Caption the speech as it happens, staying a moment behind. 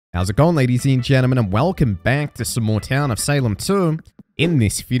How's it going, ladies and gentlemen, and welcome back to some more Town of Salem 2. In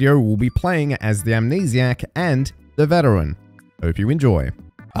this video, we'll be playing as the Amnesiac and the Veteran. Hope you enjoy.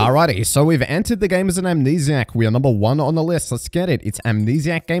 Alrighty, so we've entered the game as an Amnesiac. We are number 1 on the list. Let's get it. It's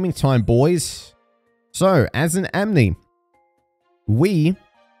Amnesiac gaming time, boys. So, as an Amni, we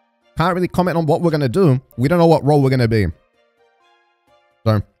can't really comment on what we're going to do. We don't know what role we're going to be.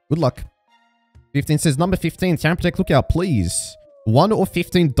 So, good luck. 15 says, number 15, Town Protect Lookout, please. 1 or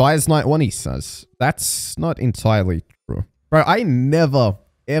 15 dies night 1, he says. That's not entirely true. Bro, I never,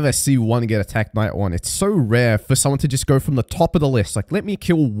 ever see 1 get attacked night 1. It's so rare for someone to just go from the top of the list. Like, let me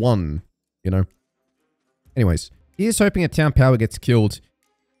kill 1, you know? Anyways, he is hoping a Town Power gets killed,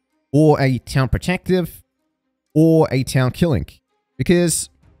 or a Town Protective, or a Town Killing.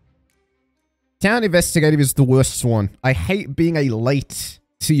 Because Town Investigative is the worst one. I hate being a late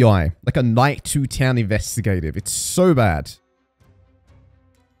TI, like a night 2 Town Investigative. It's so bad.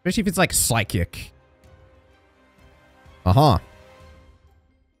 Especially if it's like psychic. Aha.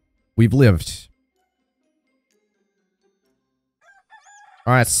 We've lived.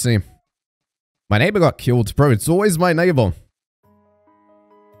 Alright, let's see. My neighbor got killed. Bro, it's always my neighbor.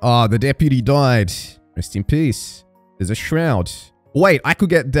 Ah, the deputy died. Rest in peace. There's a shroud. Wait, I could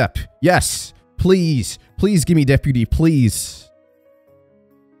get Dep. Yes. Please. Please give me deputy. Please.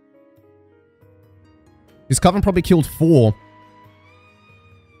 This Coven probably killed 4.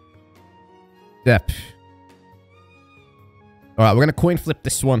 Dep. Alright, we're gonna coin flip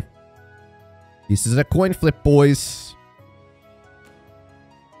this one. This is a coin flip, boys.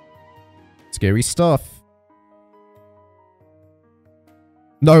 Scary stuff.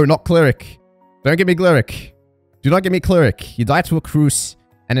 No, not Cleric. Don't give me Cleric. Do not give me Cleric. You die to a Cruce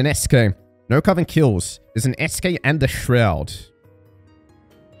and an SK. No Coven kills. There's an SK and a Shroud.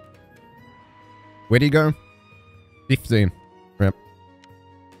 Where do you go? 15. Yep.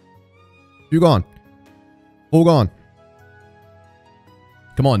 You gone. All gone.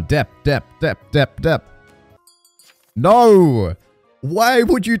 Come on, Dep. No! Why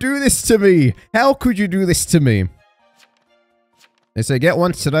would you do this to me? How could you do this to me? They say, get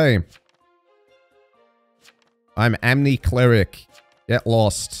one today. I'm Amni Cleric. Get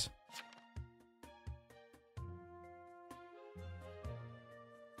lost.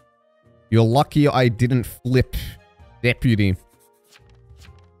 You're lucky I didn't flip Deputy.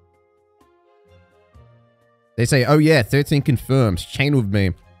 They say, oh yeah, 13 confirmed. Chain with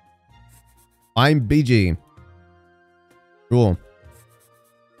me. I'm BG. Cool.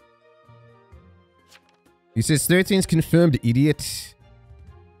 He says 13's confirmed, idiot.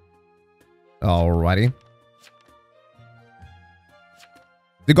 Alrighty.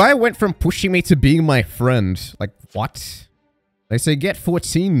 The guy went from pushing me to being my friend. Like, what? They say, get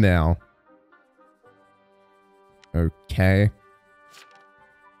 14 now. Okay.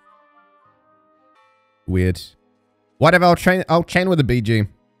 Weird. Whatever, I'll chain with a BG.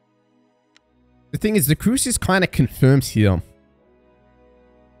 The thing is, the Cruise is kind of confirmed here.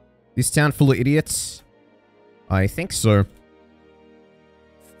 This town full of idiots? I think so.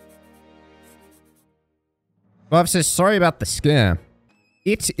 5 says, sorry about the scare.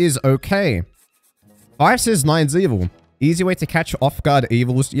 It is okay. 5 says, 9's evil. Easy way to catch off-guard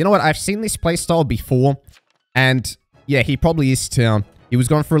evils. You know what, I've seen this playstyle before. And, yeah, he probably is Town. He was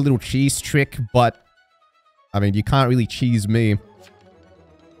going for a little cheese trick, but I mean, you can't really cheese me.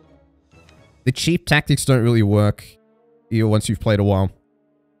 The cheap tactics don't really work once you've played a while.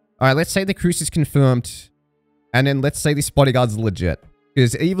 Alright, let's say the Cruise is confirmed. And then let's say this Bodyguard's legit.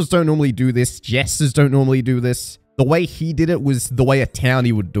 Because evils don't normally do this. Jesters don't normally do this. The way he did it was the way a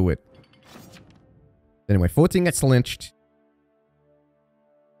townie would do it. Anyway, 14 gets lynched.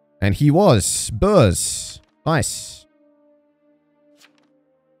 And he was. Burrs. Nice.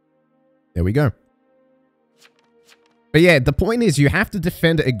 There we go. But yeah, the point is you have to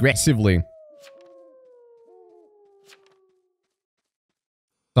defend aggressively.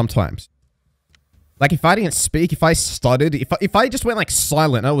 Sometimes. Like, if I didn't speak, if I stuttered, if I just went, like,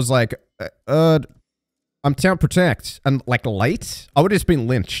 silent, I was like, I'm Town Protect, and, like, late, I would have just been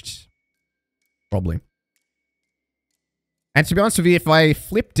lynched. Probably. And to be honest with you, if I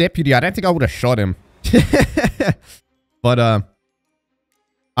flipped Deputy, I don't think I would have shot him. But,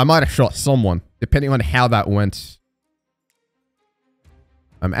 I might have shot someone, depending on how that went.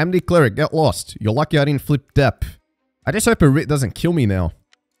 I'm Amni Cleric, get lost. You're lucky I didn't flip Dep. I just hope a Rit doesn't kill me now.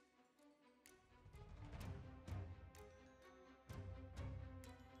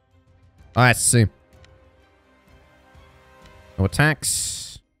 Alright, let's see. No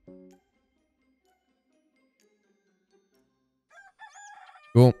attacks.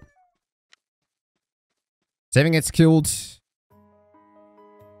 Cool. 7 gets killed.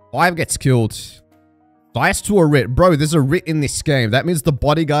 5 gets killed. Dice to a writ. Bro, there's a writ in this game. That means the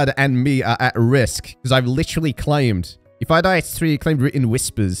bodyguard and me are at risk. Because I've literally claimed. If I die, it's 3. Claimed writ in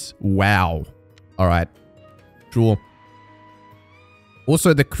whispers. Wow. Alright. Sure.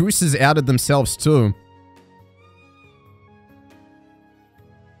 Also, the Crusaders outed themselves too.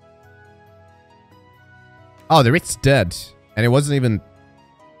 Oh, the writ's dead. And it wasn't even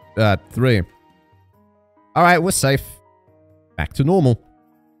 3. Alright, we're safe. Back to normal.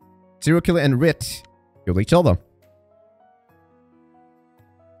 Serial killer and writ kill each other.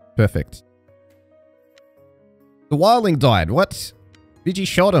 Perfect. The Wildling died. What? Vigi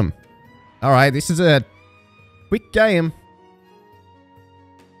shot him. Alright, this is a quick game.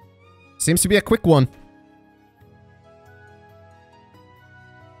 Seems to be a quick one.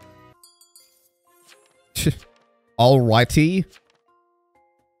 Alrighty.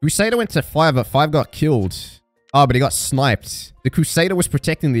 Crusader went to 5, but 5 got killed. Oh, but he got sniped. The Crusader was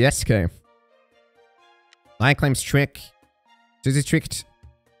protecting the SK. 9 claims trick. So he tricked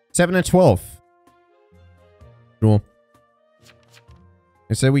 7 and 12. Sure.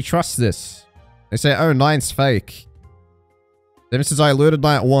 They say we trust this. They say, oh, 9's fake. 7 says I alerted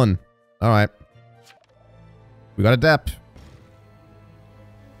 9 at 1. Alright. We got a dep.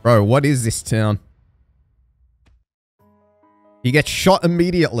 Bro, what is this town? He gets shot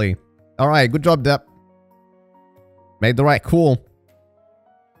immediately. Alright, good job, dep. Made the right call.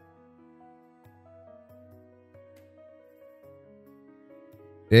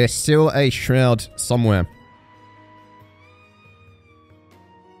 There's still a shroud somewhere.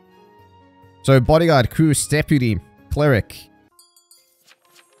 So, bodyguard, Cruz, deputy, cleric.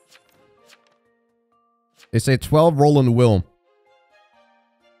 They say 12, Roland will.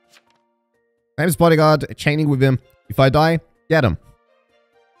 Name's bodyguard, chaining with him. If I die, get him.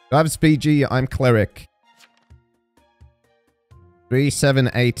 Drives BG, I'm cleric. 3,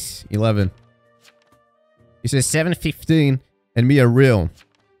 7, 8, 11. He says 7, 15, and me a real.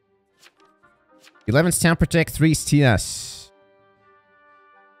 11's town protect, 3's TS.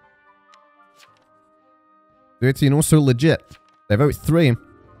 13 also legit. They vote 3.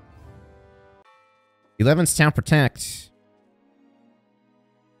 11's town protect.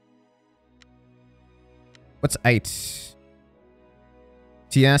 What's 8?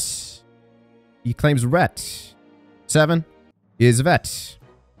 TS. He claims ret. 7 is vet.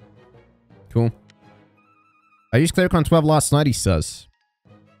 Cool. I used cleric on 12 last night, he says.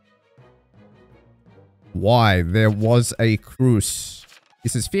 Why? There was a cruise. He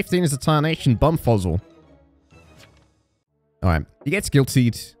says 15 is a tarnation bumfuzzle. Alright. He gets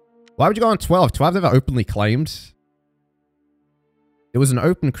guiltied. Why would you go on 12? 12 never openly claimed. It was an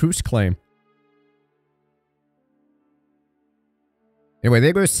open cruise claim. Anyway,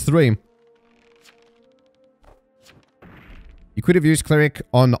 there goes 3. You could have used cleric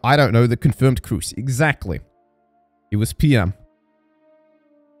on, I don't know, the confirmed cruise. Exactly. It was PM.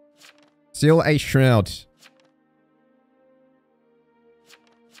 Still a shroud.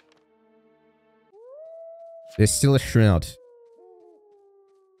 There's still a shroud.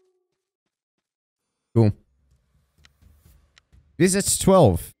 Cool. Visits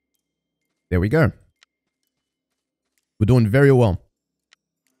 12. There we go. We're doing very well.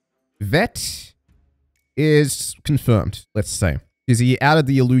 Vet is confirmed, let's say. Because he outed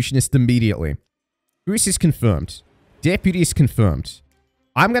the Illusionist immediately. Bruce is confirmed. Deputy is confirmed.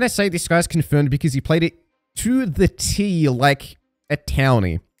 I'm going to say this guy's confirmed because he played it to the T like a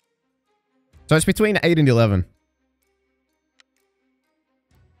townie. So it's between 8 and 11.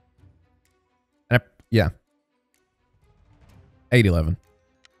 Yeah. 8, 11.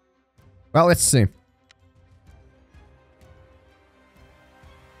 Well, let's see.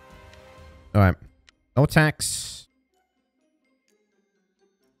 Alright. No attacks.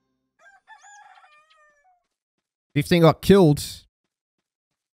 $15 got killed.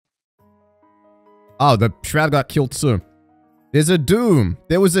 Oh, the Shroud got killed too. There's a Doom.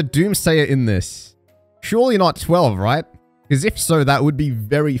 There was a Doomsayer in this. Surely not 12, right? Because if so, that would be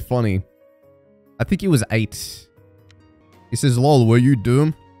very funny. I think it was 8. He says, lol, were you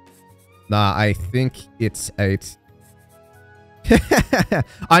Doom? Nah, I think it's 8.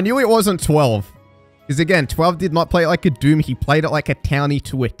 I knew it wasn't 12. Because again, 12 did not play it like a Doom. He played it like a townie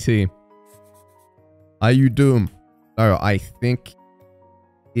to a T. Are you Doom? No, I think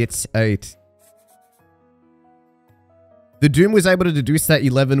it's 8. The Doom was able to deduce that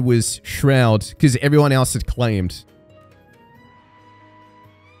 11 was Shroud because everyone else had claimed.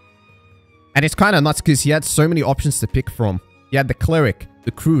 And it's kind of nuts because he had so many options to pick from. He had the Cleric,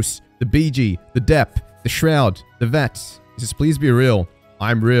 the Cruce, the BG, the Dep, the Shroud, the Vet. He says, please be real.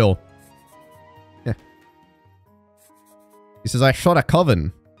 I'm real. Yeah. He says, I shot a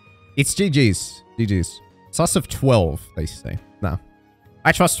Coven. It's GG's. GG's. Sus of 12, they say. No.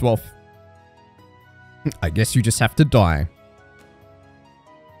 I trust 12. I guess you just have to die.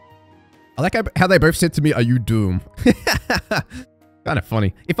 I like how they both said to me, are you Doom? Kind of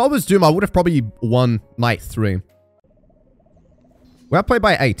funny. If I was Doom, I would have probably won night 3. Well played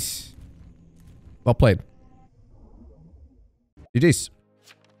by 8. Well played. GG's.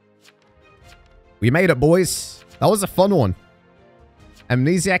 We made it, boys. That was a fun one.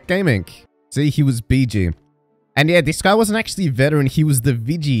 Amnesiac Gaming. See, he was BG. And yeah, this guy wasn't actually a veteran. He was the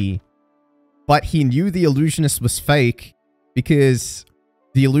Vigi. But he knew the Illusionist was fake because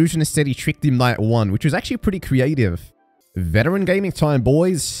the Illusionist said he tricked him night 1, which was actually pretty creative. Veteran gaming time,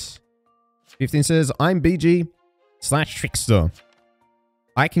 boys. 15 says, I'm BG / Trickster.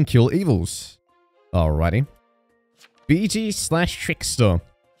 I can kill evils. Alrighty. BG / Trickster.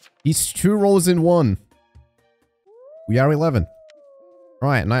 He's 2 rolls in 1. We are 11.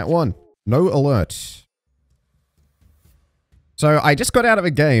 Alright, night 1. No alert. So I just got out of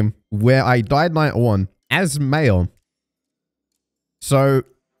a game where I died night 1 as male. So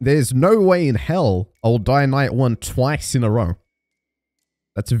there's no way in hell I'll die night 1 twice in a row.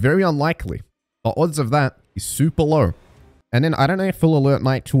 That's very unlikely. The odds of that is super low. And then I don't know if he'll alert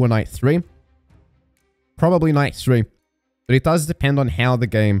night 2 or night 3. Probably night 3. But it does depend on how the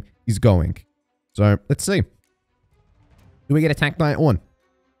game is going. So let's see. Do we get attacked night 1?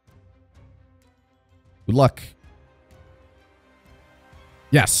 Good luck.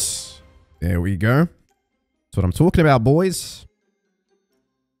 Yes. There we go. That's what I'm talking about, boys.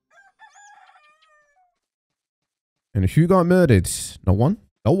 And who got murdered? No one?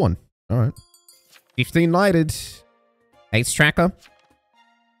 No one. Alright. 15 knighted. 8 tracker.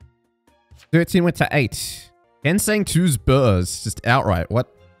 13 went to 8. 10 saying 2's burrs. Just outright.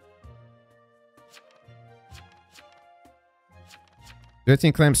 What?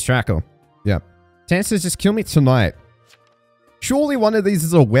 13 claims tracker. Yep. 10 says just kill me tonight. Surely one of these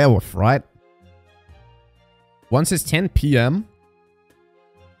is a werewolf, right? One says 10 PM.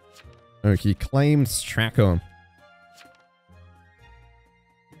 Oh, he claims tracker.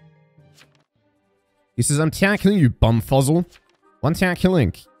 He says, I'm town killing you, bumfuzzle. 1 town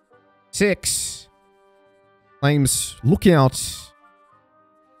killing. 6. Claims lookout.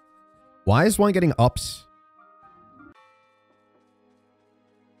 Why is 1 getting ups?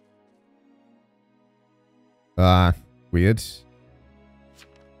 Weird.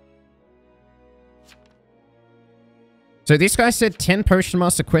 So this guy said 10 Potion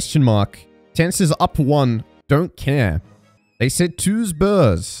Master question mark. 10 says up 1. Don't care. They said 2's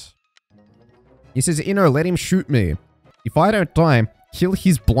burrs. He says, Inno, let him shoot me. If I don't die, kill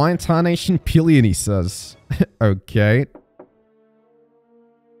his blind tarnation pillion, he says. Okay.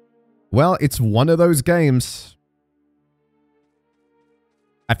 Well, it's one of those games.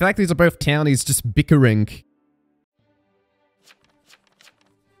 I feel like these are both townies just bickering.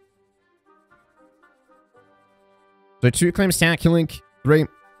 So 2 claims town killing. 3.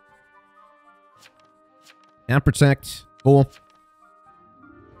 And protect. 4.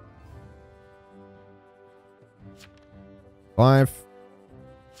 5.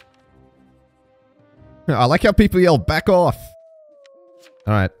 I like how people yell, back off.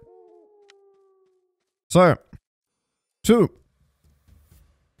 Alright. So. 2.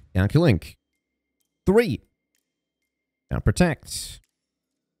 Down killing. 3. Down protect.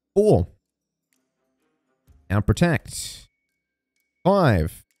 4. Down protect.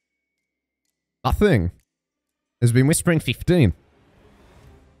 5. Nothing. Has been whispering 15.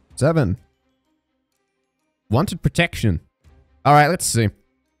 7. Wanted protection. Alright, let's see.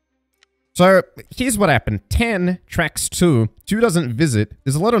 So, here's what happened. 10 tracks 2. 2 doesn't visit.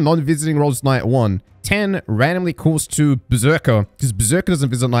 There's a lot of non-visiting rolls night 1. 10 randomly calls to Berserker, because Berserker doesn't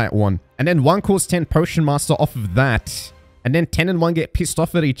visit night 1. And then 1 calls 10 Potion Master off of that. And then 10 and 1 get pissed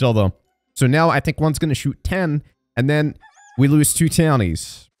off at each other. So now I think 1's going to shoot 10, and then we lose 2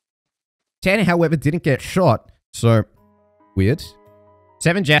 townies. 10, however, didn't get shot, so weird.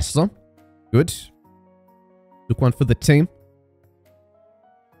 7 Jester. Good. Took 1 for the team.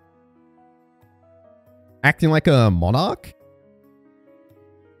 Acting like a Monarch?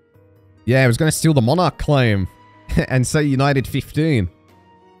 Yeah, I was going to steal the Monarch claim and say United 15.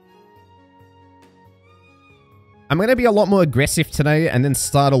 I'm going to be a lot more aggressive today and then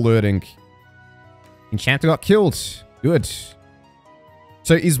start alerting. Enchanter got killed. Good.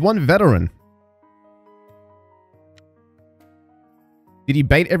 So is 1 veteran? Did he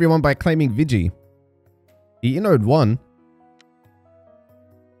bait everyone by claiming Vigi? He innoed 1.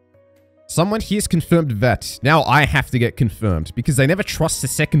 Someone here's confirmed vet. Now I have to get confirmed because they never trust the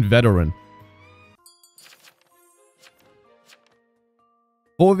second veteran.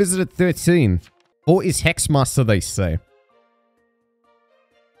 4 visited 13. 4 is Hexmaster, they say.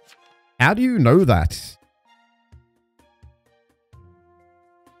 How do you know that?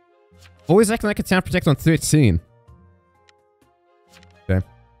 4 is acting like a town protect on 13. Okay.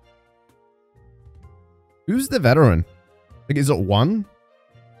 Who's the veteran? Like, is it 1?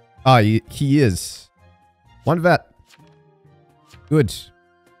 Ah, he is. 1 vet. Good.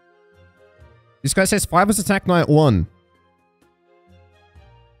 This guy says 5 was attack night 1.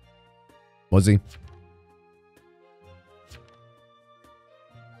 Was he?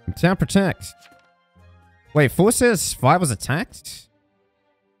 Town protect. Wait, 4 says 5 was attacked?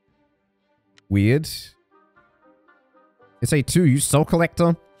 Weird. It's a 2. You soul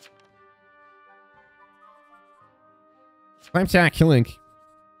collector. Claim tower killing.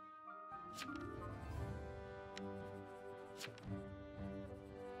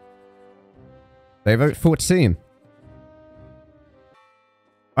 They vote 14.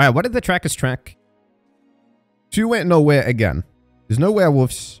 Alright, what did the trackers track? 2 went nowhere again. There's no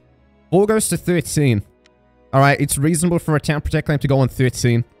werewolves. 4 goes to 13. Alright, it's reasonable for a town protect claim to go on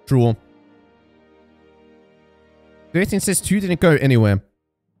 13. True. 13 says 2 didn't go anywhere.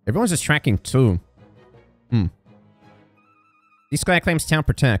 Everyone's just tracking 2. This guy claims town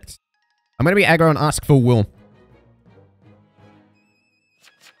protect. I'm gonna be aggro and ask for will.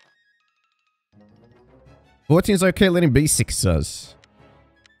 "14's okay, let him be," 6 says.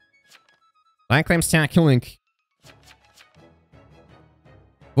 9 claims town killing.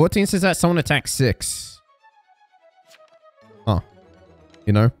 14 says that someone attacked 6. Huh.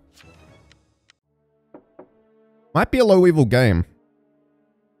 You know? Might be a low evil game.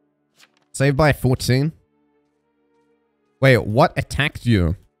 Saved by 14. Wait, what attacked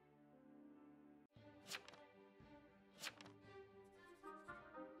you?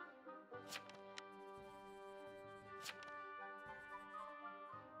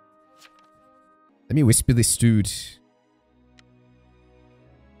 Let me whisper this dude.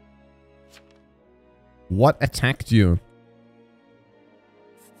 What attacked you?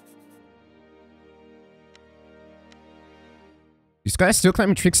 This guy's still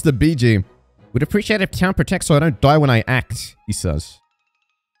claiming Trickster BG. Would appreciate if town protects so I don't die when I act, he says.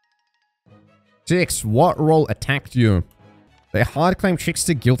 6, what role attacked you? They hard claim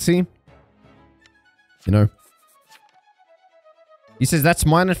Trickster guilty? You know. He says that's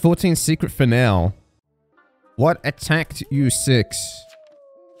mine and 14 secret for now. What attacked you, 6?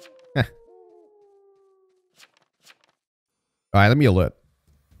 Alright, let me alert.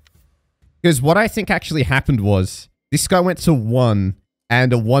 Because what I think actually happened was, this guy went to 1,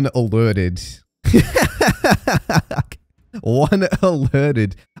 and a 1 alerted. 1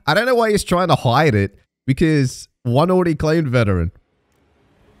 alerted. I don't know why he's trying to hide it, because 1 already claimed veteran.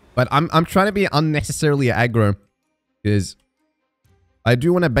 But I'm trying to be unnecessarily aggro, because I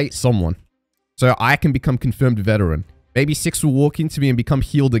do want to bait someone, so I can become confirmed veteran. Maybe 6 will walk into me and become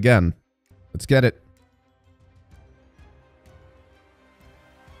healed again. Let's get it.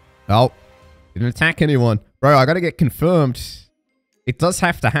 Oh, didn't attack anyone. Bro, I gotta get confirmed. It does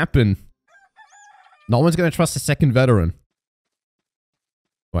have to happen. No one's gonna trust a second veteran.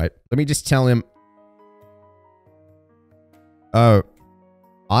 Wait, let me just tell him. Oh,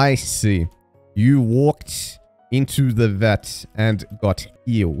 I see. You walked into the vet and got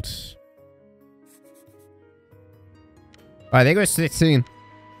healed. Alright, there goes 13.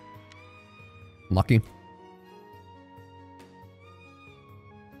 Lucky.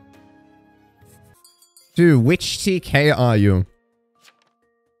 Dude, which TK are you?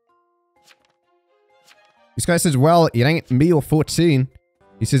 This guy says, well, it ain't me or 14.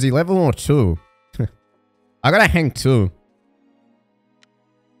 He says 11 or 2. I gotta hang 2.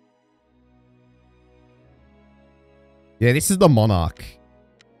 Yeah, this is the Monarch.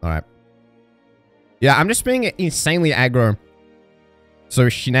 Alright. Yeah, I'm just being insanely aggro, so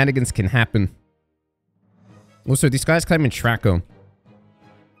shenanigans can happen. Also, this guy's claiming Tracker.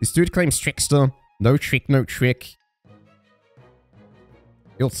 This dude claims Trickster. No trick, no trick.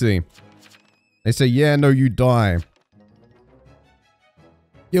 Guilty. They say, yeah, no, you die.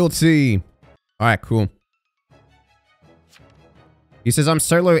 Guilty. Alright, cool. He says, I'm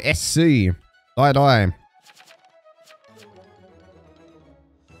solo SC. Die, die.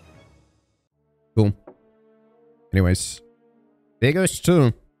 Cool. Anyways. There goes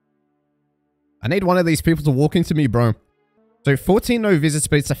 2. I need one of these people to walk into me, bro. So 14 no visits,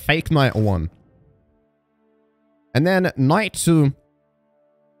 but it's a fake night 1. And then night 2,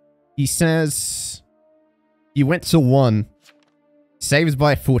 he says he went to 1, saves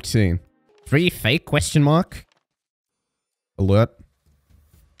by 14. 3 fake question mark. Alert.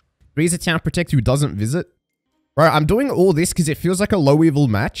 3 is a town protect who doesn't visit. Bro, I'm doing all this because it feels like a low evil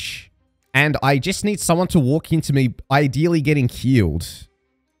match. And I just need someone to walk into me, ideally getting healed.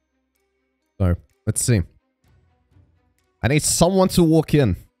 So, let's see. I need someone to walk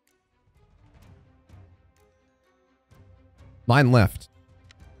in. 9 left.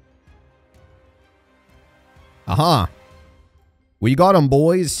 Aha. We got him,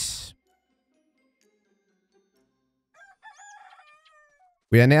 boys.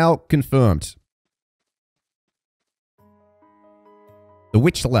 We are now confirmed. The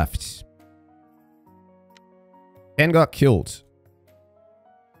witch left. 10 got killed.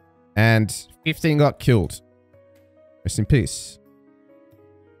 And 15 got killed. Rest in peace.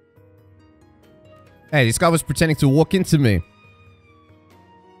 Hey, this guy was pretending to walk into me.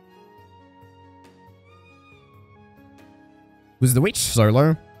 Was the witch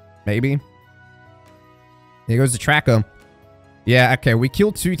solo? Maybe. Here goes the tracker. Yeah, okay, we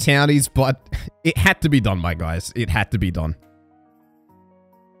killed 2 townies, but it had to be done, my guys. It had to be done.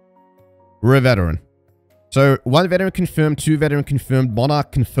 We're a veteran. So, 1 veteran confirmed, 2 veteran confirmed,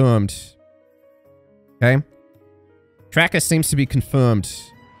 Monarch confirmed. Okay. Tracker seems to be confirmed.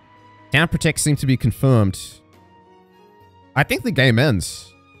 Town Protect seems to be confirmed. I think the game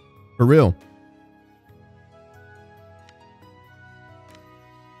ends. For real.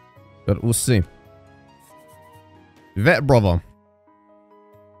 But we'll see. Vet brother.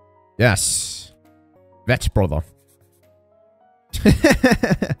 Yes. Vet brother.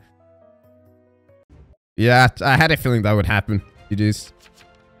 Yeah, I had a feeling that would happen. GG's.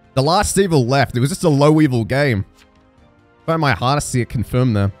 The last evil left. It was just a low evil game. I find my hardest to see it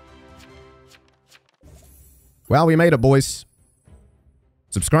confirmed there. Well, we made it, boys.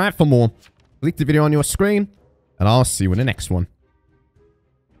 Subscribe for more. Click the video on your screen, and I'll see you in the next one.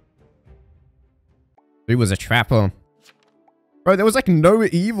 He was a trapper. Bro, there was like no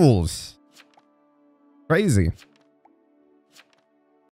evils. Crazy.